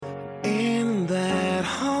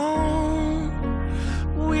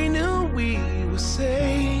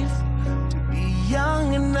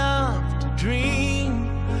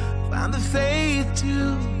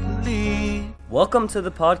Welcome to the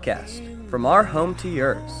podcast, From Our Home to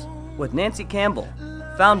Yours, with Nancy Campbell,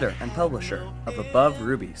 founder and publisher of Above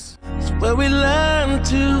Rubies. It's where we learn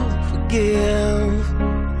to forgive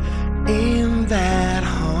in that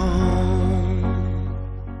home.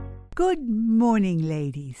 Good morning,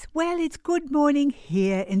 ladies. Well, it's good morning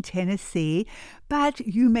here in Tennessee, but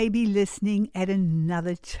you may be listening at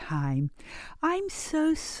another time. I'm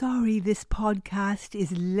so sorry this podcast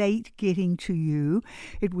is late getting to you.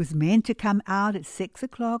 It was meant to come out at 6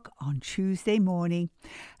 o'clock on Tuesday morning.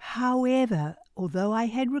 However, although I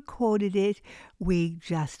had recorded it, we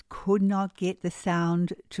just could not get the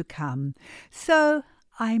sound to come. So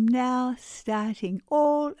I'm now starting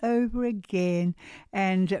all over again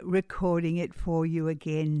and recording it for you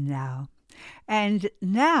again now. And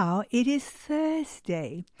now it is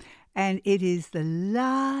Thursday, and it is the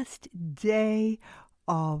last day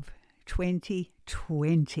of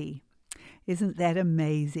 2020. Isn't that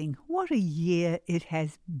amazing? What a year it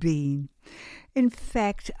has been. In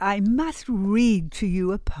fact, I must read to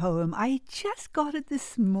you a poem. I just got it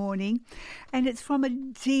this morning, and it's from a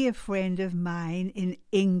dear friend of mine in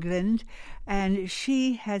England, and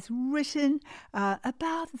she has written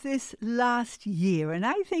about this last year, and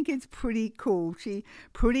I think it's pretty cool. She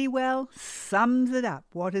pretty well sums it up,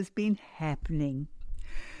 what has been happening.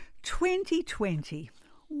 2020,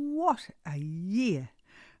 what a year.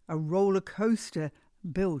 A roller coaster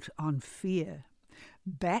built on fear.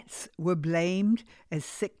 Bats were blamed as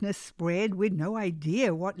sickness spread with no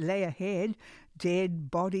idea what lay ahead.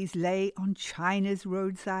 Dead bodies lay on China's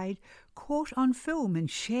roadside, caught on film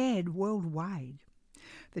and shared worldwide.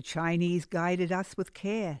 The Chinese guided us with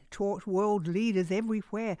care, taught world leaders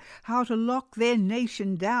everywhere how to lock their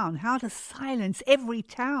nation down, how to silence every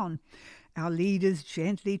town. Our leaders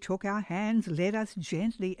gently took our hands, led us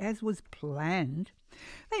gently as was planned.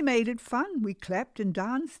 They made it fun. We clapped and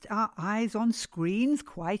danced, our eyes on screens,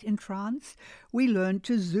 quite entranced. We learned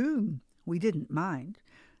to Zoom. We didn't mind.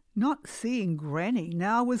 Not seeing Granny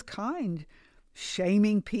now was kind.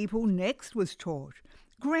 Shaming people next was taught.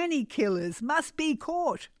 Granny killers must be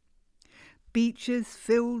caught. Beaches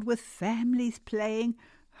filled with families playing.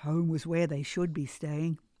 Home was where they should be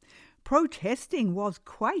staying. Protesting was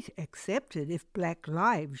quite accepted if black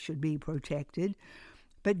lives should be protected.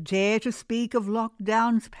 But dare to speak of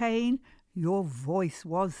lockdown's pain, your voice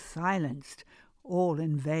was silenced, all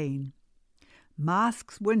in vain.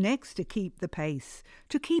 Masks were next to keep the pace,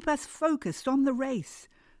 to keep us focused on the race.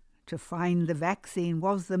 To find the vaccine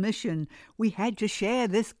was the mission. We had to share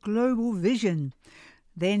this global vision.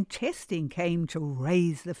 Then testing came to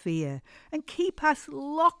raise the fear and keep us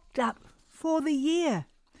locked up for the year.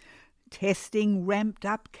 Testing ramped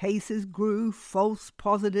up, cases grew, false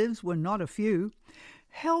positives were not a few.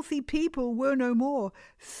 Healthy people were no more.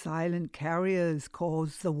 Silent carriers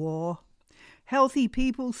caused the war. Healthy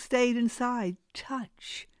people stayed inside.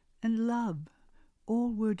 Touch and love,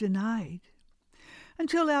 all were denied.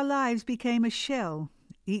 Until our lives became a shell,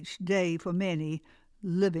 each day for many,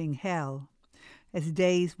 living hell. As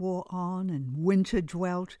days wore on and winter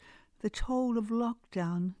dwelt, the toll of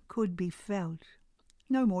lockdown could be felt.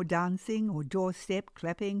 No more dancing or doorstep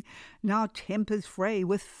clapping, now tempers fray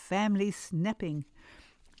with families snapping.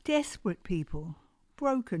 Desperate people,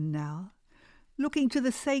 broken now, looking to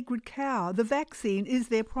the sacred cow. The vaccine is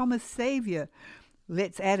their promised saviour.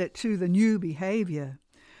 Let's add it to the new behaviour.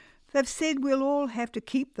 They've said we'll all have to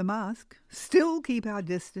keep the mask, still keep our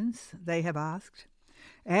distance, they have asked.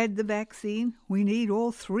 Add the vaccine, we need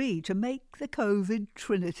all three to make the COVID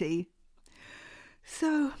trinity.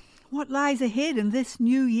 So, what lies ahead in this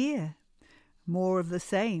new year? More of the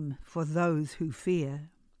same for those who fear.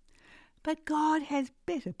 But God has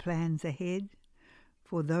better plans ahead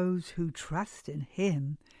for those who trust in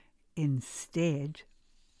Him instead.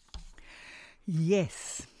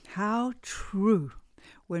 Yes, how true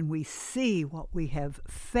when we see what we have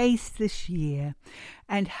faced this year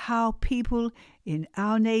and how people in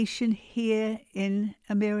our nation here in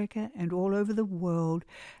America and all over the world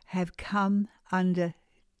have come under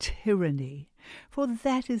tyranny, for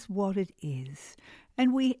that is what it is.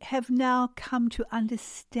 And we have now come to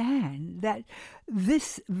understand that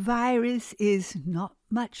this virus is not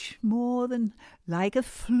much more than like a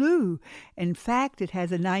flu. In fact, it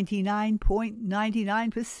has a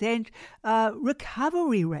 99.99%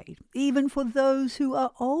 recovery rate. Even for those who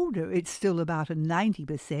are older, it's still about a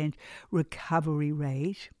 90% recovery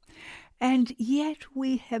rate. And yet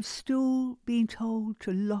we have still been told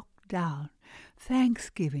to lock down.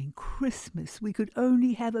 Thanksgiving, Christmas, we could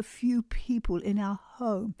only have a few people in our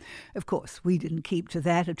home. Of course, we didn't keep to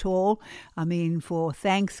that at all. I mean, for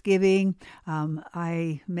Thanksgiving,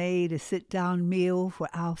 I made a sit-down meal for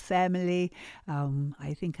our family.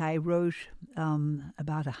 I think I wrote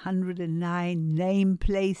about 109 name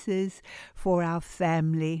places for our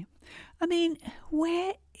family. I mean,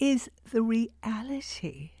 where is the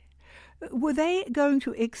reality? Were they going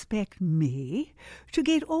to expect me to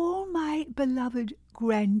get all my beloved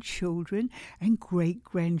grandchildren and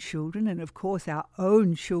great-grandchildren and, of course, our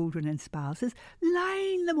own children and spouses,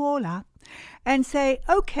 line them all up and say,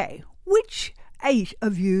 okay, which 8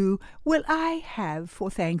 of you will I have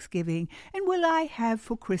for Thanksgiving and will I have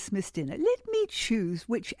for Christmas dinner? Let me choose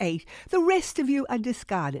which 8. The rest of you are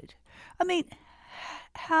discarded. I mean,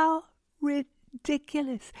 how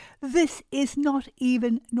ridiculous. This is not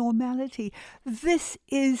even normality. This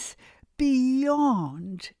is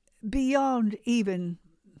beyond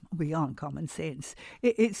common sense.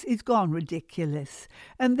 It's gone ridiculous.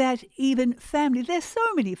 And that even family, there's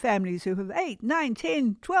so many families who have 8, 9,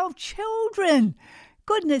 10, 12 children.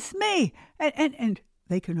 Goodness me. And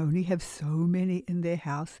they can only have so many in their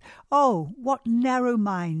house. Oh, what narrow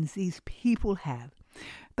minds these people have.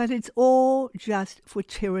 But it's all just for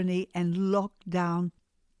tyranny and lockdown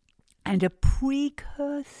and a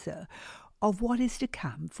precursor of what is to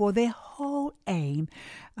come. For their whole aim,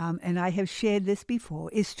 and I have shared this before,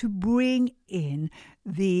 is to bring in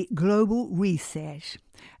the global reset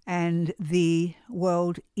and the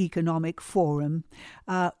World Economic Forum,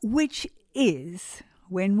 which is,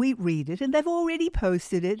 when we read it, and they've already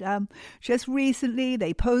posted it, just recently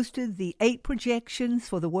they posted the 8 projections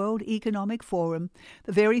for the World Economic Forum.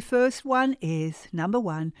 The very first one is, number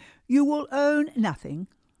 1, you will own nothing,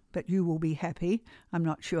 but you will be happy. I'm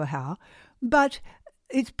not sure how, but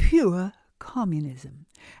it's pure communism.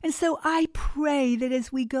 And so I pray that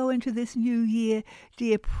as we go into this new year,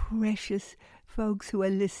 dear precious folks who are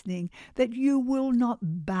listening, that you will not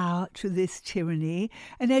bow to this tyranny,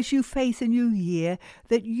 and as you face a new year,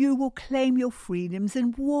 that you will claim your freedoms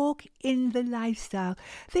and walk in the lifestyle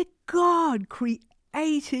that God created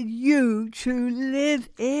you to live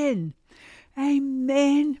in.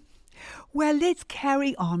 Amen. Well, let's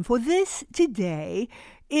carry on, for this today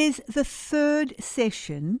is the 3rd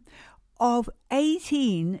session of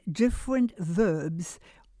 18 different verbs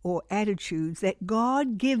or attitudes that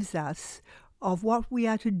God gives us of what we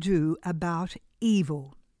are to do about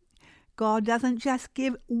evil. God doesn't just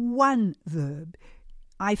give one verb.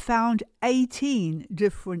 I found 18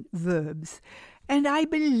 different verbs. And I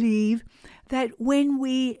believe that when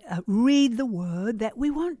we read the word, that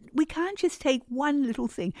we can't just take one little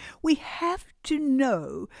thing. We have to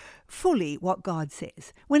know fully what God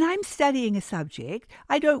says. When I'm studying a subject,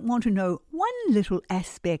 I don't want to know one little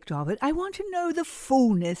aspect of it. I want to know the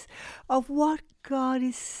fullness of what God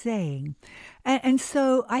is saying. And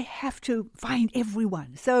so I have to find every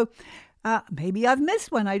one. So maybe I've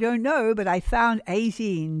missed one, I don't know, but I found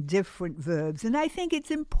 18 different verbs. And I think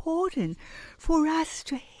it's important for us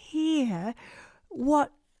to hear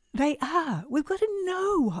what they are. We've got to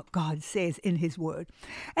know what God says in his word.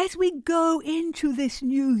 As we go into this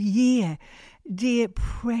new year, dear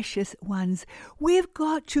precious ones, we've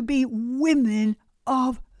got to be women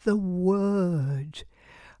of the word.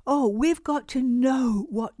 Oh, we've got to know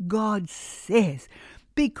what God says,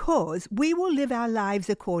 because we will live our lives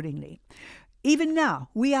accordingly. Even now,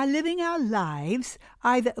 we are living our lives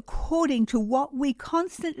either according to what we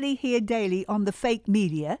constantly hear daily on the fake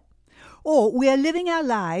media, or we are living our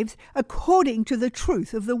lives according to the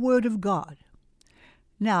truth of the Word of God.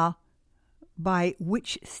 Now, by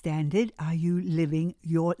which standard are you living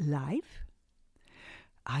your life?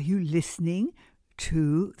 Are you listening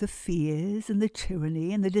to the fears and the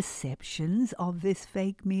tyranny and the deceptions of this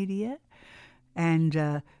fake media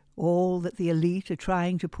and all that the elite are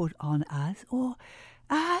trying to put on us? Or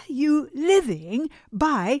are you living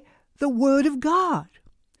by the Word of God?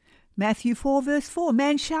 Matthew 4 verse 4,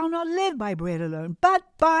 man shall not live by bread alone, but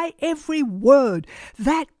by every word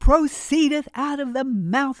that proceedeth out of the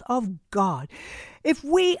mouth of God. If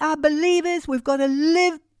we are believers, we've got to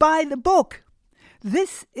live by the book.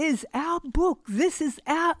 This is our book. This is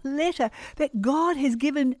our letter that God has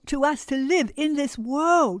given to us to live in this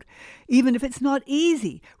world, even if it's not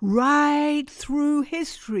easy. Right through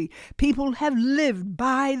history, people have lived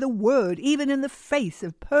by the word, even in the face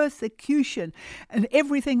of persecution and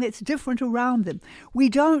everything that's different around them. We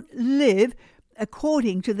don't live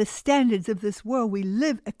according to the standards of this world. We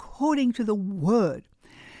live according to the word.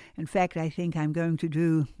 In fact, I think I'm going to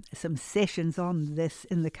do some sessions on this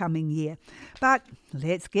in the coming year. But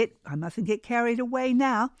I mustn't get carried away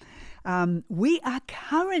now. We are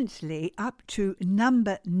currently up to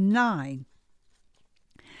number 9.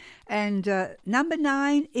 And number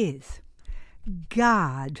 9 is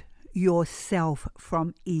guard yourself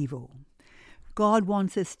from evil. God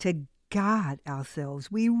wants us to guard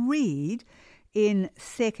ourselves. We read in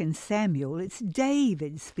 2 Samuel, it's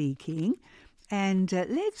David speaking, and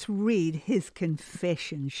let's read his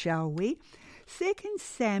confession, shall we? 2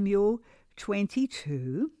 Samuel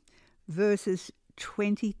 22, verses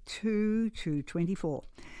 22 to 24.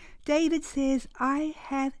 David says, I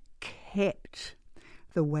have kept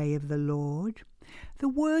the way of the Lord. The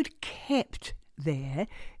word kept there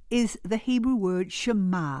is the Hebrew word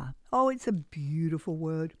shema. Oh, it's a beautiful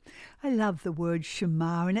word. I love the word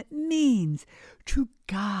shema, and it means to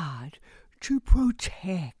guard, to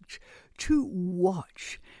protect, to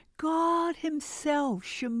watch. God himself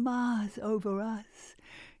shemas over us.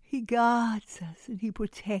 He guards us and he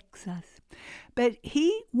protects us. But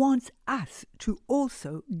he wants us to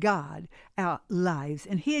also guard our lives.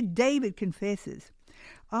 And here David confesses,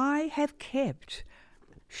 I have kept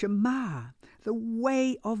Shema, the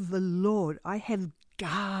way of the Lord. I have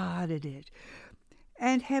guarded it,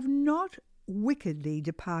 and have not wickedly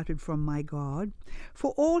departed from my God,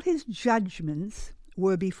 for all his judgments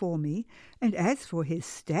were before me, and as for his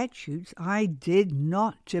statutes, I did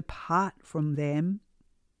not depart from them.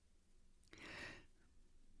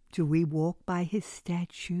 Do we walk by his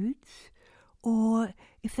statutes? Or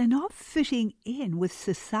if they're not fitting in with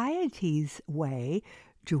society's way,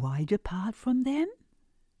 do I depart from them?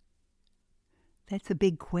 That's a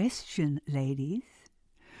big question, ladies.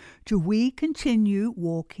 Do we continue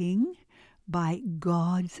walking by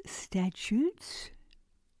God's statutes,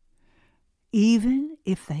 even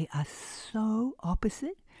if they are so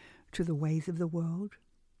opposite to the ways of the world?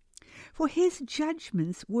 For his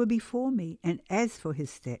judgments were before me, and as for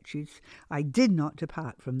his statutes, I did not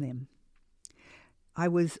depart from them. I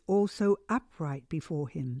was also upright before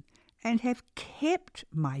him, and have kept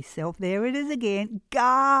myself, there it is again,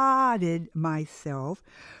 guarded myself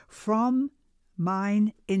from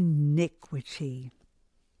mine iniquity.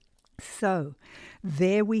 So,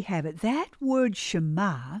 there we have it. That word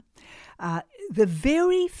Shema, the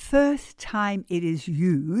very first time it is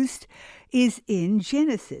used is in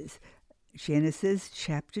Genesis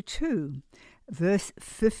chapter 2, verse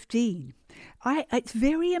 15. It's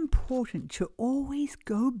very important to always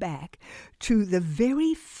go back to the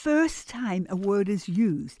very first time a word is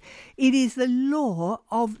used. It is the law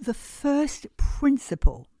of the first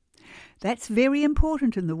principle. That's very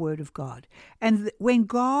important in the Word of God. And when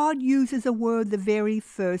God uses a word the very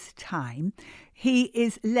first time, he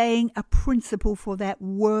is laying a principle for that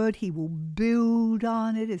word. He will build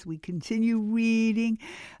on it as we continue reading,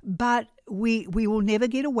 but we will never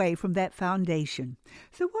get away from that foundation.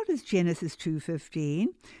 So what is Genesis 2:15?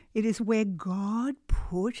 It is where God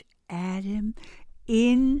put Adam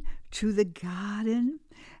into the garden.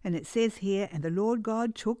 And it says here, and the Lord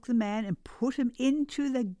God took the man and put him into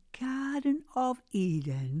the Garden of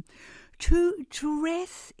Eden to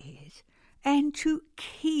dress it and to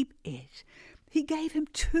keep it. He gave him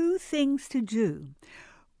 2 things to do.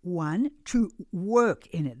 One, to work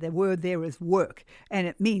in it. The word there is work, and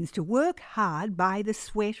it means to work hard by the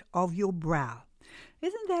sweat of your brow.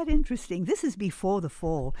 Isn't that interesting? This is before the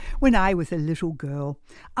fall. When I was a little girl,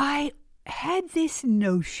 I had this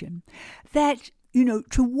notion that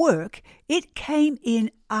to work, it came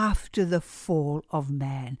in after the fall of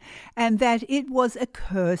man, and that it was a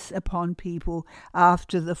curse upon people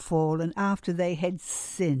after the fall and after they had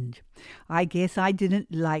sinned. I guess I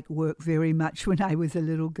didn't like work very much when I was a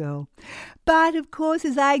little girl. But, of course,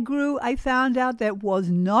 as I grew, I found out that was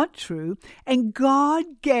not true, and God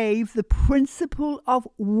gave the principle of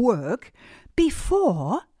work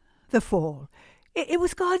before the fall. It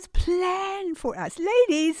was God's plan for us.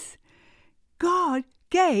 Ladies, God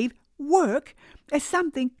gave work as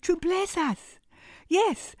something to bless us.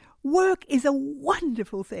 Yes, work is a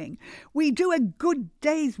wonderful thing. We do a good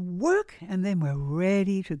day's work and then we're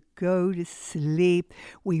ready to go to sleep.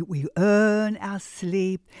 We earn our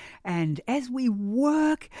sleep, and as we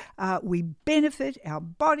work, we benefit our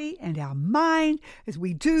body and our mind. As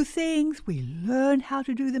we do things, we learn how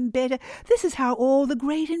to do them better. This is how all the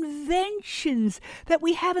great inventions that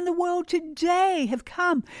we have in the world today have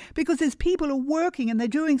come, because as people are working and they're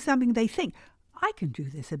doing something, they think, I can do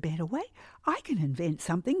this a better way. I can invent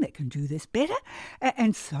something that can do this better.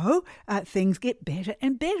 And so things get better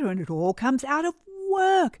and better, and it all comes out of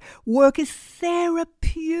work. Work is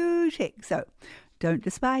therapeutic. So Don't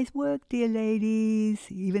despise work, dear ladies,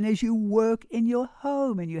 even as you work in your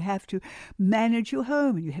home and you have to manage your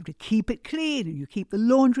home and you have to keep it clean and you keep the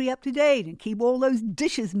laundry up to date and keep all those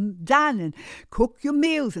dishes done and cook your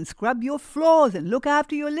meals and scrub your floors and look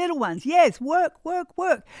after your little ones. Yes, work, work,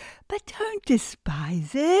 work. But don't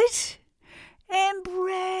despise it.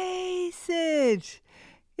 Embrace it.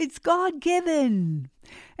 It's God-given.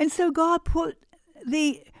 And so God put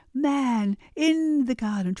the man in the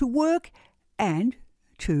garden to work and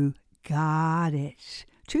to guard it.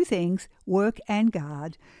 Two things, work and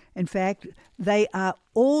guard. In fact, they are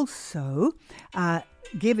also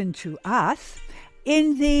given to us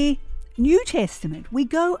in the New Testament. We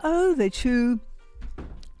go over to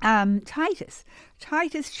Titus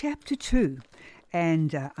chapter 2.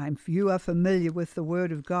 And if you are familiar with the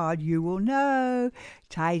Word of God, you will know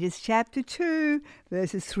Titus chapter 2,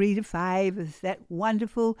 verses 3 to 5 is that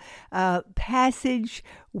wonderful passage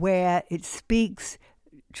where it speaks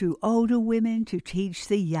to older women to teach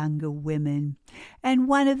the younger women. And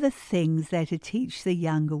one of the things that to teach the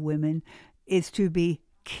younger women is to be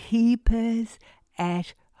keepers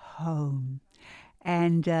at home.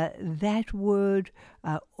 And that word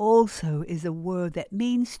also is a word that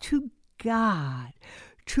means to guard,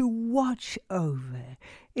 to watch over.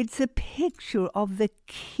 It's a picture of the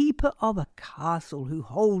keeper of a castle who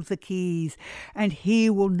holds the keys, and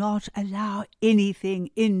he will not allow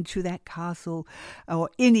anything into that castle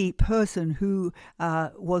or any person who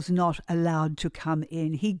was not allowed to come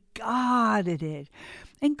in. He guarded it.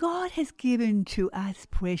 And God has given to us,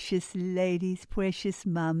 precious ladies, precious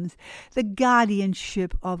mums, the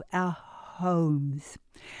guardianship of our homes.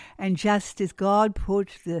 And just as God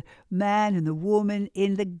put the man and the woman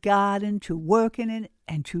in the garden to work in it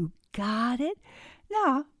and to guard it,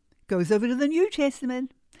 now goes over to the New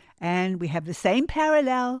Testament and we have the same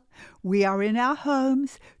parallel. We are in our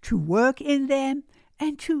homes to work in them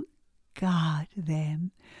and to guard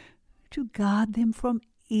them from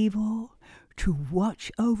evil, to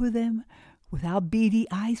watch over them with our beady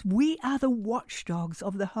eyes. We are the watchdogs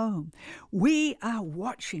of the home. We are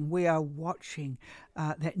watching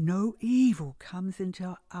that no evil comes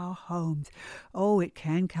into our homes. Oh, it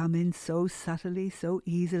can come in so subtly, so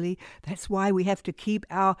easily. That's why we have to keep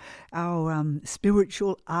our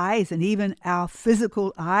spiritual eyes and even our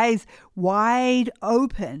physical eyes wide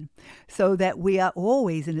open so that we are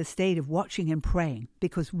always in a state of watching and praying,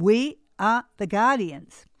 because we are the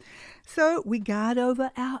guardians. So we guard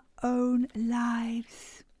over our own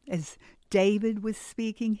lives. As David was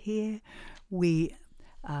speaking here, we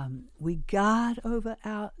guard over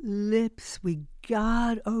our lips. We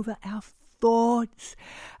guard over our thoughts.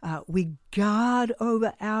 We guard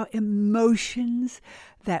over our emotions,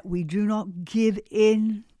 that we do not give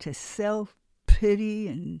in to self-pity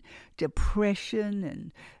and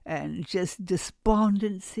depression and just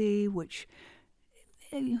despondency, which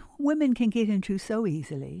women can get into so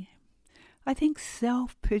easily. I think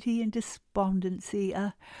self-pity and despondency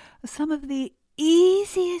are some of the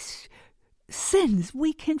easiest sins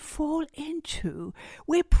we can fall into.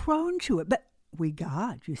 We're prone to it, but we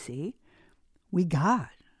guard, you see. We guard.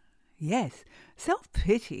 Yes,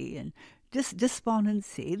 self-pity and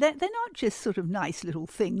despondency, they're not just sort of nice little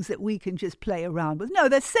things that we can just play around with. No,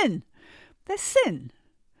 they're sin. They're sin.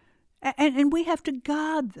 And we have to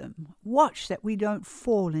guard them, watch that we don't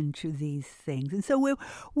fall into these things. And so we're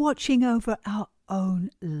watching over our own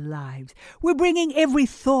lives. We're bringing every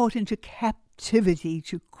thought into captivity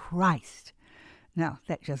to Christ. Now,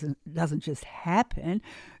 that doesn't just happen.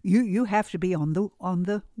 You have to be on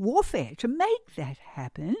the warfare to make that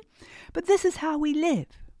happen. But this is how we live.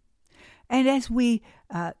 And as we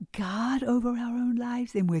guard over our own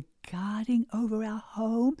lives, then we're guarding over our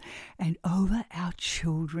home and over our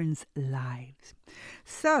children's lives.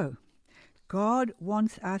 So, God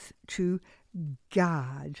wants us to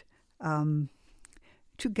guard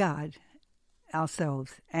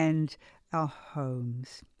ourselves and our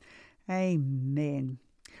homes. Amen.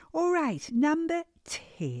 All right, number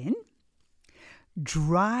 10,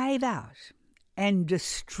 drive out and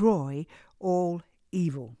destroy all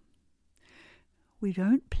evil. We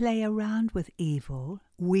don't play around with evil.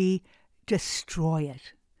 We destroy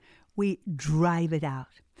it. We drive it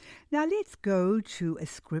out. Now let's go to a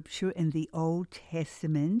scripture in the Old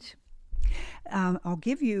Testament. I'll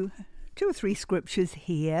give you 2 or 3 scriptures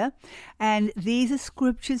here. And these are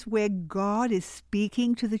scriptures where God is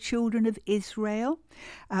speaking to the children of Israel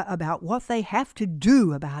about what they have to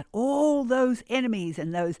do about all those enemies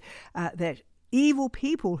and those that evil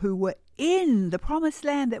people who were in the promised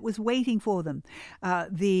land that was waiting for them.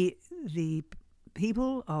 The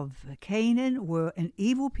people of Canaan were an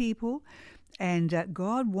evil people, And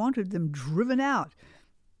God wanted them driven out.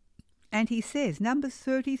 And he says, Numbers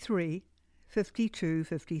 33, 52,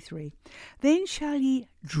 53, then shall ye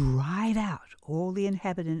drive out all the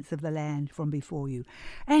inhabitants of the land from before you,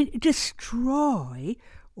 and destroy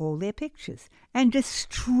all their pictures, and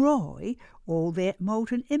destroy all their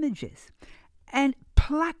molten images, and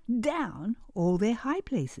pluck down all their high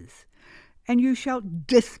places. And you shall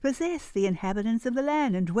dispossess the inhabitants of the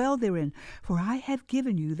land, and dwell therein, for I have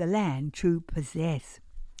given you the land to possess.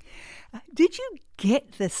 Did you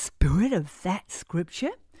get the spirit of that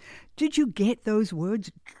scripture? Did you get those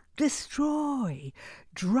words? Destroy,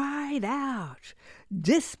 drive out,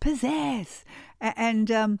 dispossess.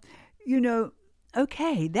 And,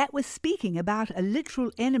 okay, that was speaking about a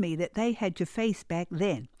literal enemy that they had to face back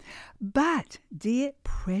then. But, dear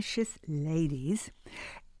precious ladies,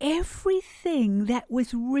 everything that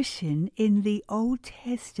was written in the Old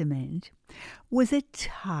Testament was a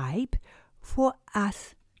type for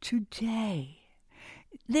us today.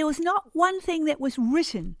 There was not one thing that was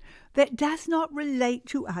written that does not relate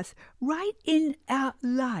to us right in our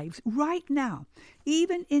lives, right now,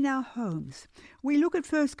 even in our homes. We look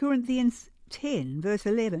at 1 Corinthians 10, verse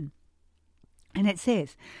 11. And it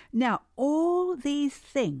says, now all these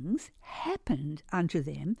things happened unto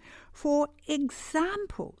them for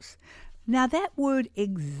examples. Now that word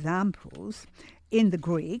examples in the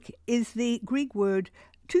Greek is the Greek word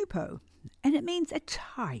tupo, and it means a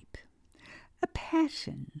type, a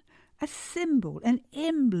pattern, a symbol, an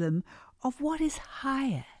emblem of what is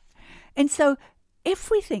higher. And so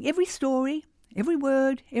everything, every story, every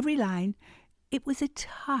word, every line, it was a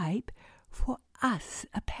type for us,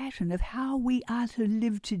 a pattern of how we are to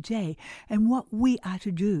live today and what we are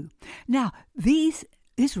to do. Now, these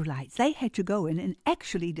Israelites, they had to go in and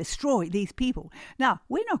actually destroy these people. Now,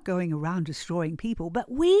 we're not going around destroying people,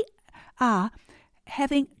 but we are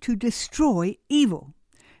having to destroy evil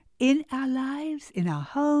in our lives, in our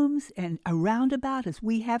homes, and around about us.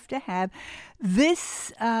 We have to have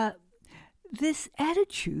this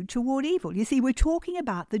attitude toward evil. You see, we're talking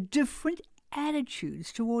about the different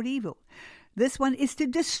attitudes toward evil. This one is to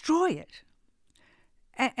destroy it.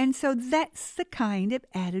 And so that's the kind of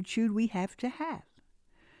attitude we have to have.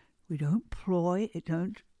 We don't ploy it,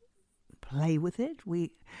 don't play with it.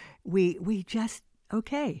 We just,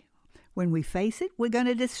 okay, when we face it, we're going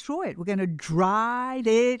to destroy it. We're going to drive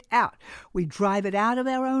it out. We drive it out of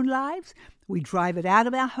our own lives. We drive it out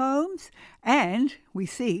of our homes. And we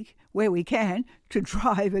seek, where we can, to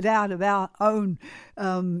drive it out of our own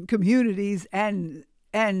communities and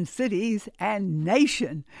cities and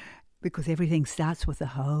nation, because everything starts with the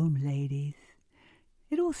home, ladies.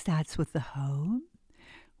 It all starts with the home.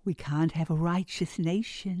 We can't have a righteous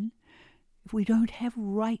nation if we don't have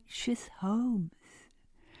righteous homes.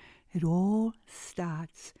 It all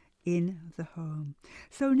starts in the home.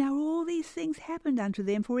 So now all these things happened unto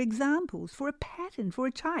them for examples, for a pattern, for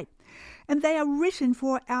a type, and they are written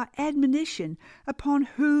for our admonition, upon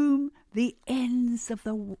whom the ends of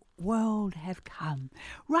the world have come.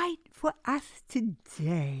 Right for us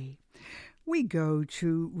today. We go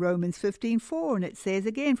to Romans 15:4, and it says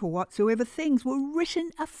again, for whatsoever things were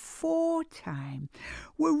written aforetime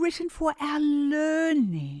were written for our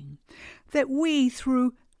learning, that we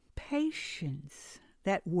through patience,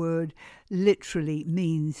 that word literally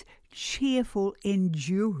means cheerful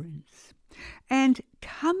endurance, and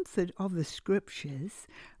comfort of the Scriptures,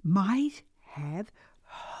 might have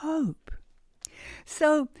hope.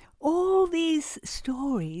 So all these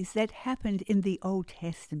stories that happened in the Old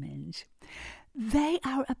Testament, they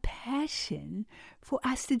are a passion for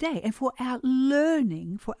us today and for our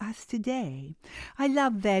learning for us today. I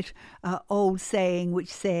love that old saying which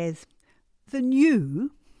says, the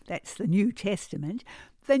new, that's the New Testament,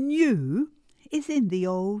 the new is in the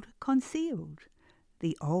old concealed.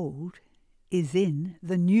 The old is in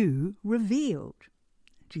the new revealed.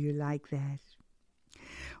 Do you like that?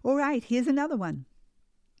 All right, here's another one.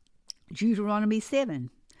 Deuteronomy 7,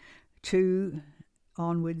 2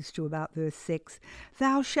 onwards to about verse 6.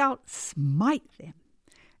 Thou shalt smite them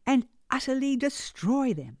and utterly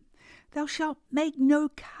destroy them. Thou shalt make no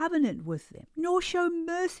covenant with them, nor show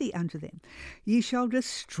mercy unto them. Ye shall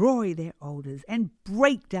destroy their altars, and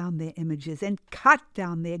break down their images, and cut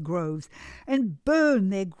down their groves, and burn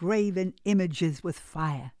their graven images with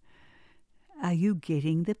fire. Are you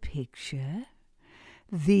getting the picture?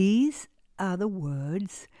 These are the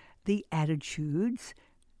words, the attitudes,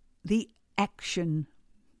 the action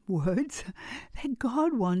words that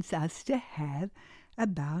God wants us to have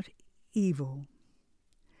about evil.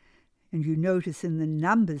 And you notice in the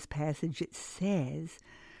Numbers passage it says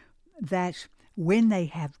that when they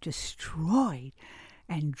have destroyed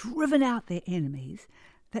and driven out their enemies,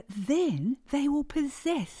 that then they will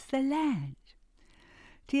possess the land.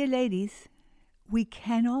 Dear ladies, we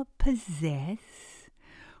cannot possess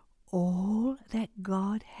all that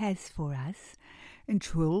God has for us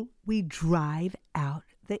until we drive out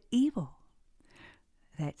the evil.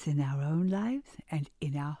 That's in our own lives and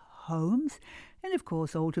in our homes, and of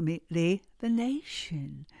course ultimately the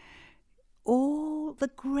nation. All the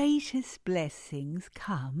greatest blessings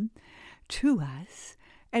come to us,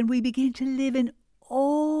 and we begin to live in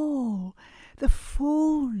all the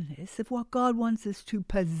fullness of what God wants us to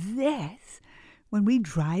possess when we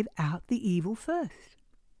drive out the evil first.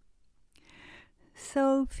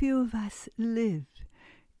 So few of us live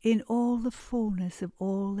in all the fullness of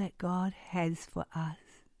all that God has for us.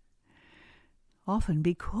 Often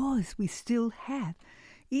because we still have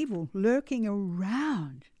evil lurking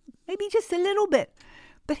around, maybe just a little bit,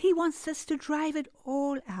 but He wants us to drive it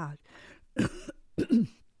all out.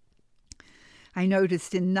 I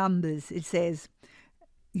noticed in Numbers it says,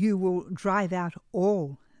 "You will drive out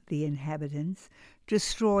all the inhabitants,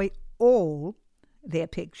 destroy all their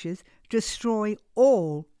pictures, destroy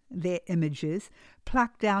all their images,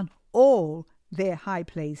 pluck down all their high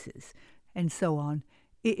places," and so on.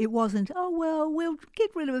 It wasn't, oh, well, we'll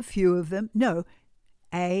get rid of a few of them. No,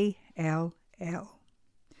 A-L-L.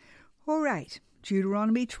 All right,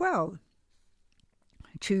 Deuteronomy 12,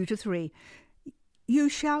 2-3. "You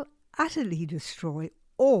shall utterly destroy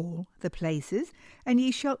all the places, and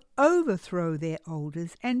ye shall overthrow their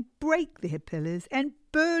altars, and break their pillars, and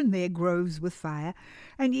burn their groves with fire,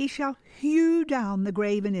 and ye shall hew down the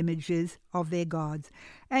graven images of their gods,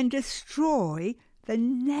 and destroy the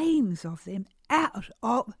names of them out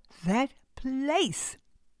of that place."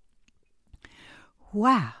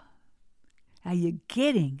 Wow! Are you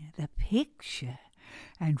getting the picture?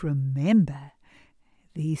 And remember,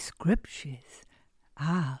 these scriptures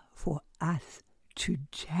are for us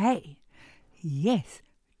today. Yes,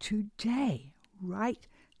 today, right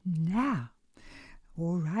now.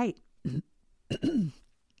 All right.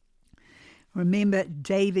 Remember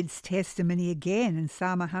David's testimony again in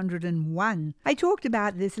Psalm 101. I talked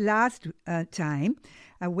about this last time,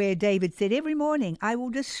 where David said, "Every morning I will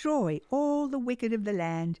destroy all the wicked of the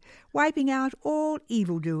land, wiping out all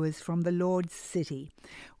evildoers from the Lord's city."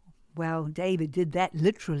 Well, David did that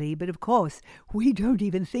literally, but of course we don't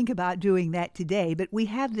even think about doing that today. But we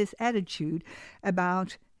have this attitude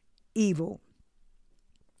about evil.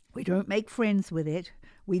 We don't make friends with it.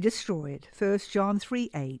 We destroy it. 1 John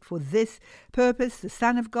 3:8. "For this purpose the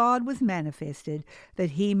Son of God was manifested,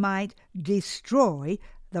 that He might destroy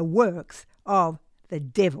the works of the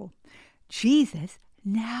devil." Jesus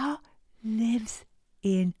now lives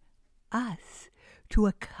in us to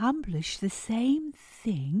accomplish the same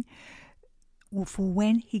thing for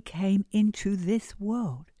when He came into this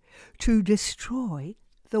world, to destroy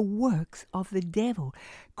the works of the devil.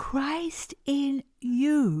 Christ in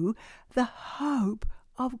you, the hope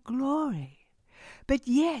of glory. But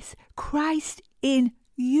yes, Christ in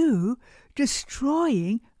you,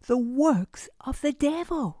 destroying the works of the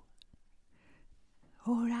devil.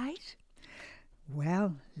 All right?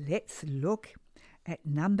 Well, let's look at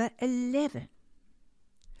number 11.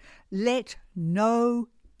 "Let no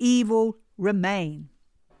evil remain."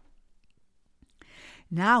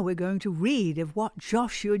 Now we're going to read of what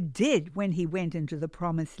Joshua did when he went into the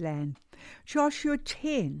promised land. Joshua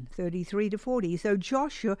 10, 33-40. "So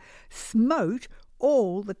Joshua smote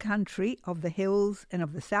all the country of the hills and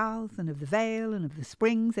of the south and of the vale and of the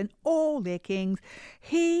springs and all their kings.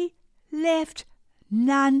 He left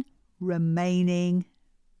none remaining,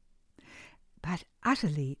 but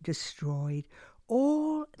utterly destroyed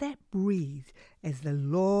all that breathed, as the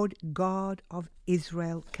Lord God of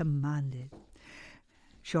Israel commanded."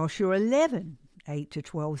 Joshua 11,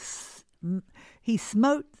 8-12. "He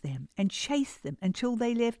smote them and chased them until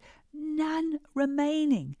they left none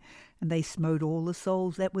remaining. And they smote all the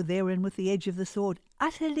souls that were therein with the edge of the sword,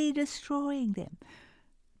 utterly destroying them.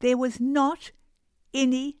 There was not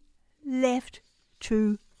any left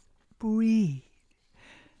to breathe."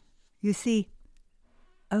 You see,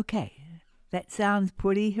 okay, that sounds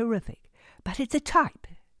pretty horrific, but it's a type.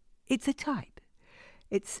 It's a type.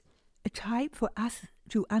 It's a type for us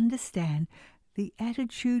to understand the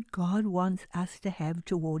attitude God wants us to have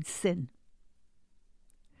towards sin.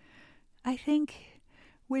 I think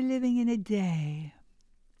we're living in a day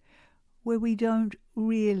where we don't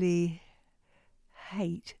really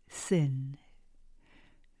hate sin.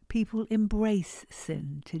 People embrace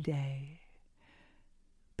sin today.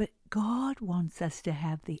 But God wants us to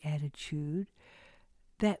have the attitude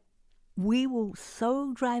that we will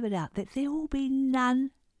so drive it out that there will be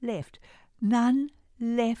none left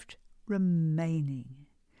left remaining.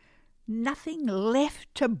 Nothing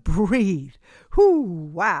left to breathe.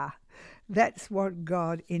 Wow! That's what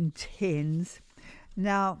God intends.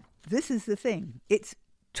 Now, this is the thing. It's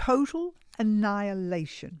total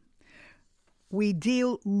annihilation. We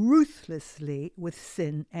deal ruthlessly with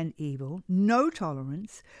sin and evil, no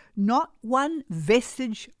tolerance, not one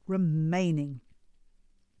vestige remaining.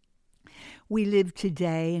 We live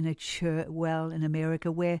today in a church, in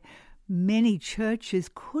America, where many churches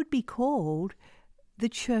could be called the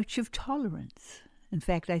Church of Tolerance. In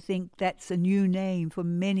fact, I think that's a new name for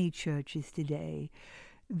many churches today.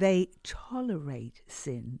 They tolerate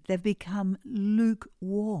sin. They've become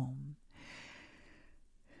lukewarm.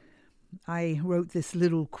 I wrote this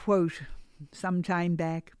little quote some time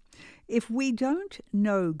back. If we don't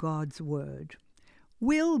know God's word,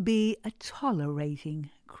 we'll be a tolerating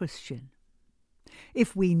Christian.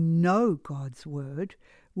 If we know God's word,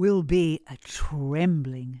 we'll be a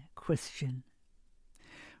trembling Christian.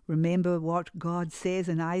 Remember what God says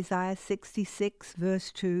in Isaiah 66,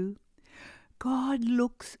 verse 2? God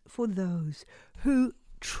looks for those who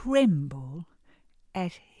tremble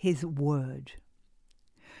at his word.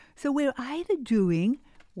 So we're either doing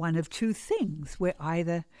one of two things. We're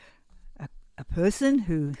either a person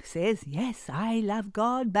who says, yes, I love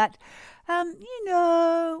God, but, I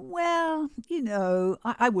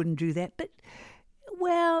wouldn't do that. But,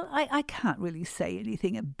 I can't really say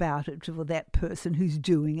anything about it for that person who's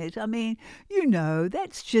doing it. I mean,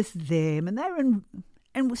 that's just them.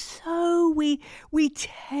 And so we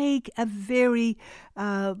take a very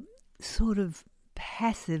sort of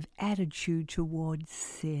passive attitude towards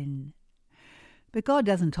sin. But God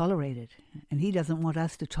doesn't tolerate it, and he doesn't want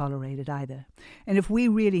us to tolerate it either. And if we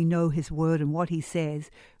really know his word and what he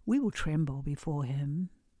says, we will tremble before him.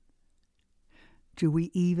 Do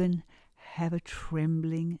we even have a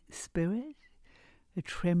trembling spirit? A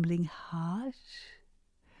trembling heart?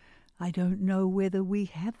 I don't know whether we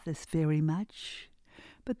have this very much,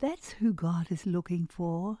 but that's who God is looking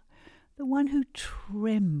for, the one who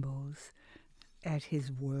trembles at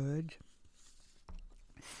his word.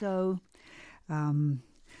 So,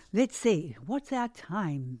 let's see. What's our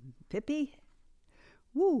time, Pippi?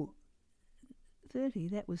 30.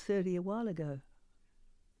 That was 30 a while ago.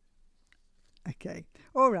 Okay.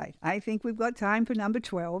 All right. I think we've got time for number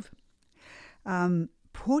 12.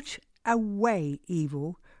 Put away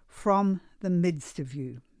evil from the midst of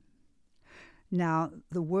you. Now,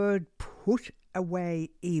 the word put away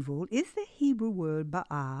evil is the Hebrew word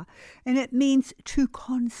ba'ah, and it means to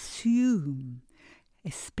consume,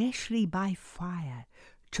 especially by fire,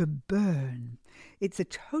 to burn. It's a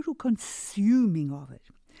total consuming of it.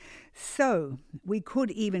 So we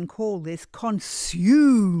could even call this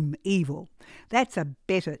consume evil. That's a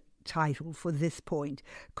better title for this point.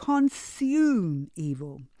 Consume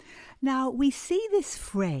evil. Now we see this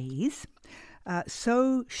phrase,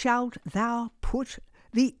 so shalt thou put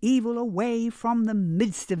the evil away from the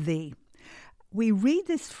midst of thee. We read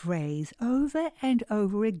this phrase over and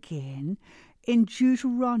over again in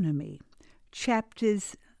Deuteronomy,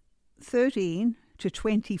 chapters 13 to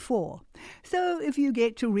 24. So if you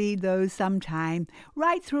get to read those sometime,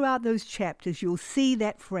 right throughout those chapters, you'll see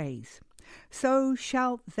that phrase. So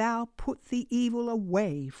shalt thou put the evil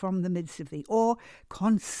away from the midst of thee, or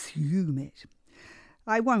consume it.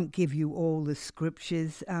 I won't give you all the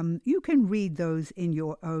scriptures. You can read those in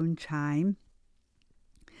your own time.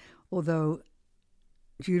 Although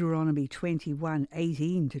Deuteronomy 21,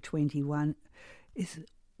 18 to 21 is,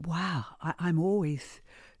 wow, I'm always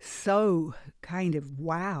so kind of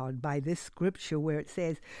wowed by this scripture where it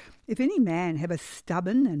says, if any man have a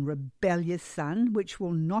stubborn and rebellious son, which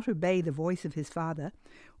will not obey the voice of his father,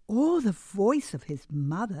 or the voice of his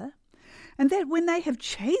mother, and that when they have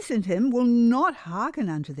chastened him will not hearken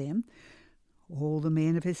unto them, all the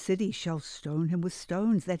men of his city shall stone him with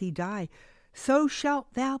stones, that he die. So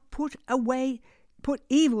shalt thou put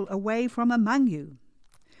evil away from among you.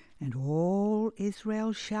 And all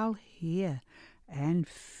Israel shall hear and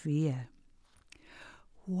fear.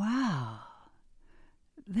 Wow,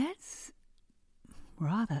 that's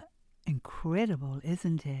rather incredible,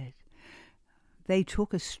 isn't it? They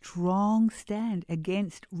took a strong stand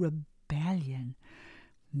against rebellion.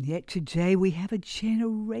 Yet today we have a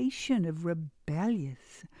generation of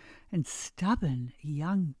rebellious and stubborn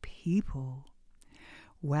young people.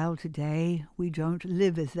 Well, today we don't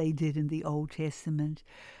live as they did in the Old Testament,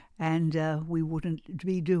 and we wouldn't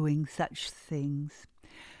be doing such things.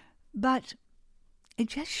 But it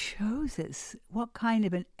just shows us what kind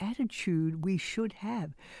of an attitude we should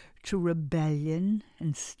have to rebellion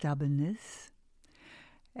and stubbornness.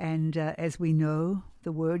 And as we know,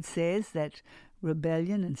 the word says that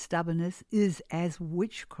rebellion and stubbornness is as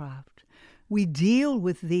witchcraft. We deal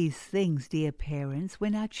with these things, dear parents,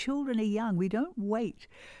 when our children are young. We don't wait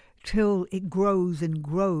till it grows and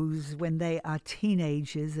grows when they are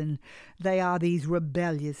teenagers and they are these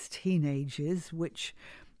rebellious teenagers, which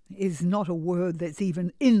is not a word that's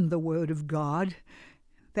even in the Word of God.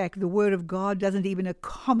 In fact, the Word of God doesn't even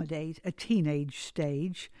accommodate a teenage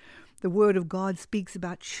stage. The Word of God speaks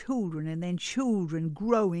about children and then children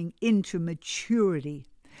growing into maturity,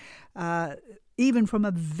 even from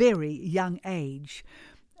a very young age.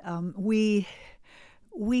 We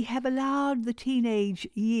have allowed the teenage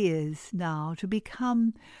years now to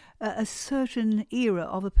become a certain era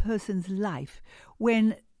of a person's life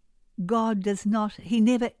when God he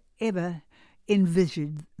never ever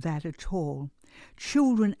envisioned that at all.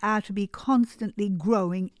 Children are to be constantly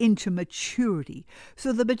growing into maturity,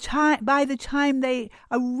 so that by the time they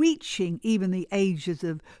are reaching even the ages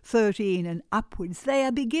of 13 and upwards, they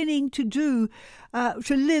are beginning to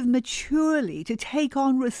live maturely, to take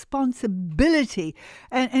on responsibility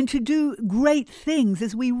and to do great things,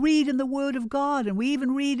 as we read in the Word of God, and we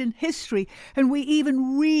even read in history, and we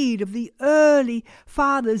even read of the early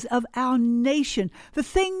fathers of our nation, the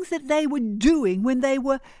things that they were doing when they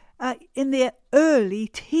were in their early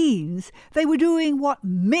teens. They were doing what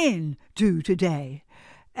men do today.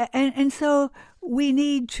 And so we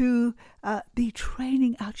need to be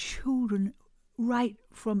training our children right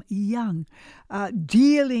from young,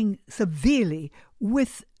 dealing severely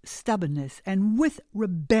with stubbornness and with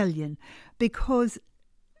rebellion, because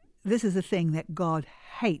this is a thing that God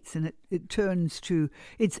hates, and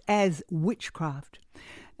it's as witchcraft.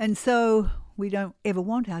 And so we don't ever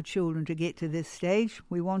want our children to get to this stage.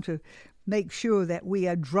 We want to make sure that we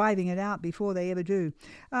are driving it out before they ever do.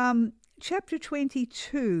 Chapter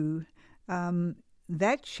 22,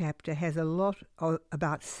 that chapter has a lot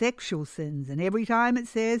about sexual sins. And every time it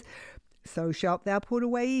says, "So shalt thou put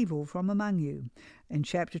away evil from among you." In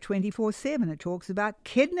chapter 24:7, it talks about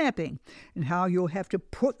kidnapping and how you'll have to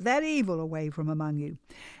put that evil away from among you.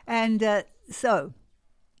 And so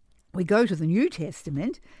we go to the New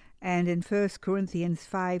Testament, and in 1 Corinthians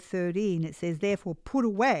 5:13 it says, "Therefore put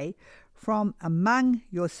away from among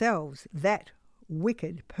yourselves that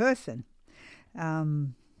wicked person."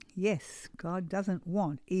 Yes, God doesn't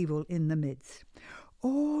want evil in the midst.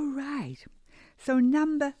 All right, so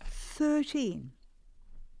number 13.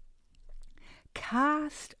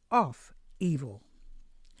 Cast off evil.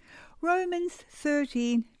 Romans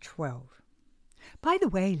 13:12. By the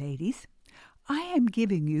way, ladies, I am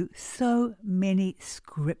giving you so many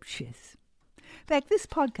scriptures. In fact, this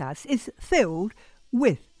podcast is filled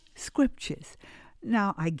with scriptures.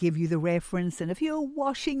 Now, I give you the reference, and if you're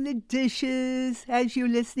washing the dishes as you're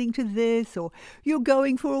listening to this, or you're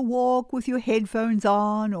going for a walk with your headphones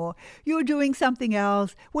on, or you're doing something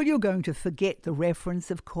else, well, you're going to forget the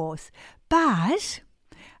reference, of course. But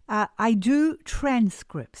I do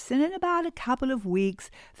transcripts, and in about a couple of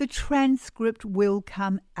weeks, the transcript will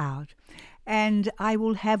come out. And I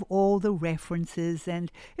will have all the references.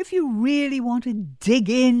 And if you really want to dig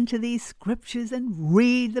into these scriptures and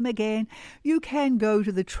read them again, you can go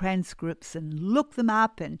to the transcripts and look them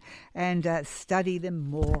up and study them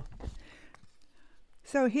more.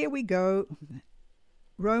 So here we go.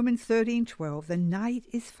 Romans 13:12. The night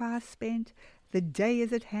is fast spent, the day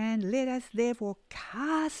is at hand. Let us therefore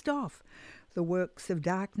cast off the works of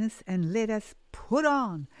darkness, and let us put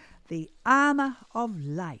on the armour of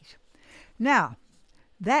light. Now,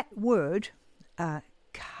 that word,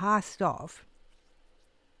 cast off,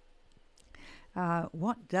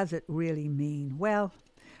 what does it really mean? Well,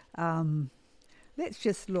 let's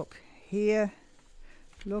just look here.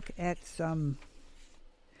 Look at some,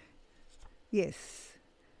 yes.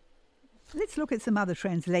 Let's look at some other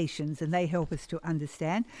translations, and they help us to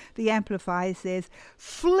understand. The Amplifier says,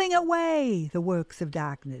 fling away the works of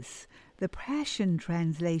darkness. The Passion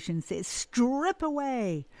Translation says, strip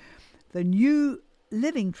away. The New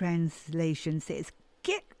Living Translation says,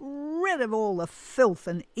 get rid of all the filth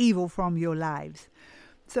and evil from your lives.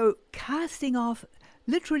 So casting off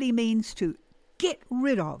literally means to get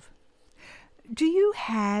rid of. Do you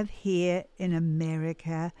have here in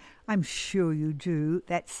America, I'm sure you do,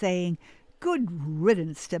 that saying, good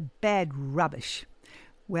riddance to bad rubbish?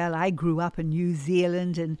 Well, I grew up in New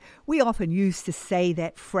Zealand, and we often used to say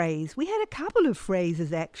that phrase. We had a couple of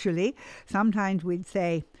phrases, actually. Sometimes we'd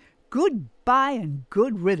say, goodbye and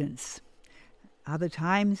good riddance. Other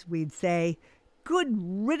times we'd say, good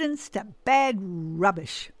riddance to bad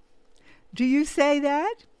rubbish. Do you say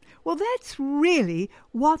that? Well, that's really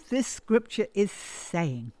what this scripture is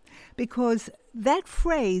saying. because that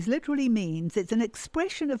phrase literally means it's an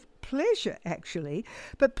expression of pleasure, actually,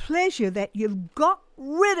 but pleasure that you've got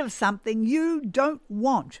rid of something you don't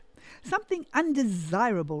want, something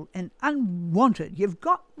undesirable and unwanted. You've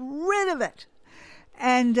got rid of it.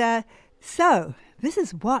 And so this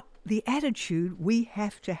is what the attitude we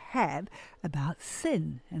have to have about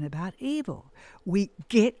sin and about evil. We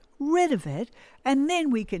get rid of it, and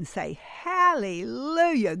then we can say,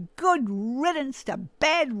 hallelujah, good riddance to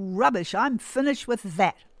bad rubbish. I'm finished with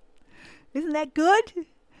that. Isn't that good?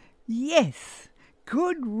 Yes,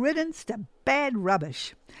 good riddance to bad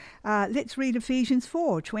rubbish. Let's read Ephesians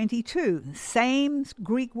 4:22, same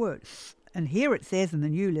Greek word. And here it says in the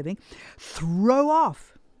New Living, throw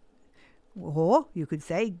off. Or you could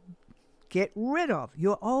say, get rid of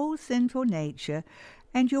your old sinful nature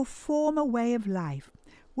and your former way of life,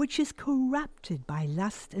 which is corrupted by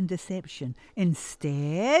lust and deception.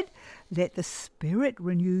 Instead, let the Spirit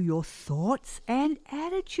renew your thoughts and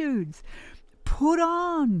attitudes. Put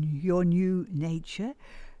on your new nature,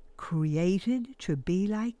 created to be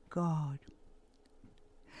like God.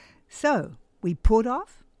 So, we put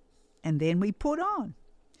off, and then we put on.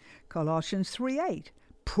 Colossians 3:8.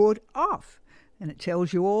 Put off. And it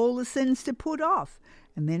tells you all the sins to put off.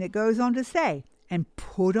 And then it goes on to say, and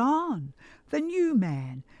put on the new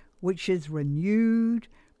man, which is renewed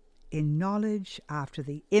in knowledge after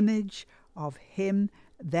the image of him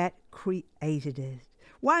that created it.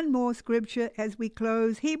 One more scripture as we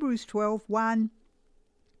close, Hebrews 12:1.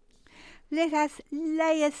 Let us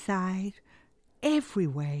lay aside every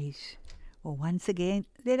weight, or once again,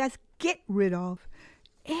 let us get rid of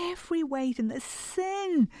every weight and the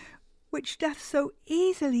sin which doth so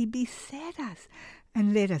easily beset us,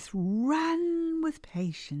 and let us run with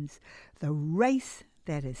patience the race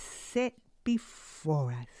that is set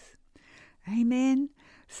before us. Amen.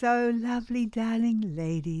 So, lovely, darling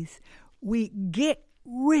ladies, we get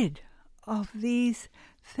rid of these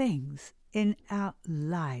things in our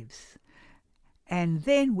lives, and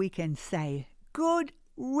then we can say, good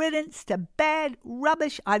riddance to bad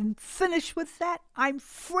rubbish. I'm finished with that. I'm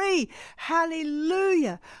free.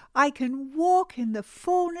 Hallelujah. I can walk in the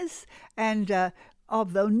fullness and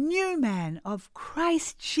of the new man of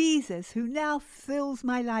Christ Jesus, who now fills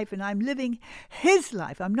my life, and I'm living his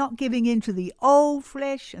life. I'm not giving in to the old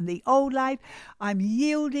flesh and the old life. I'm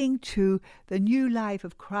yielding to the new life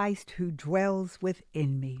of Christ who dwells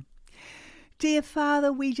within me. Dear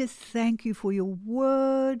Father, we just thank you for your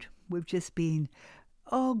word. We've just been,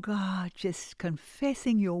 oh God, just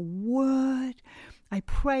confessing your word. I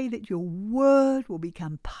pray that your word will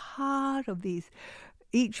become part of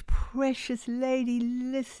each precious lady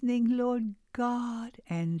listening, Lord God,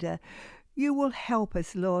 and you will help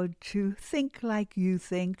us, Lord, to think like you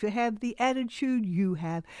think, to have the attitude you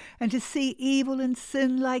have, and to see evil and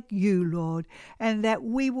sin like you, Lord, and that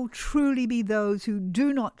we will truly be those who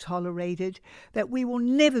do not tolerate it, that we will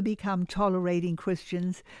never become tolerating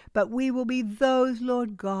Christians, but we will be those,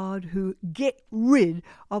 Lord God, who get rid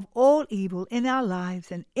of all evil in our lives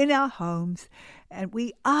and in our homes. And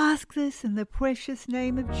we ask this in the precious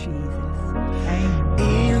name of Jesus.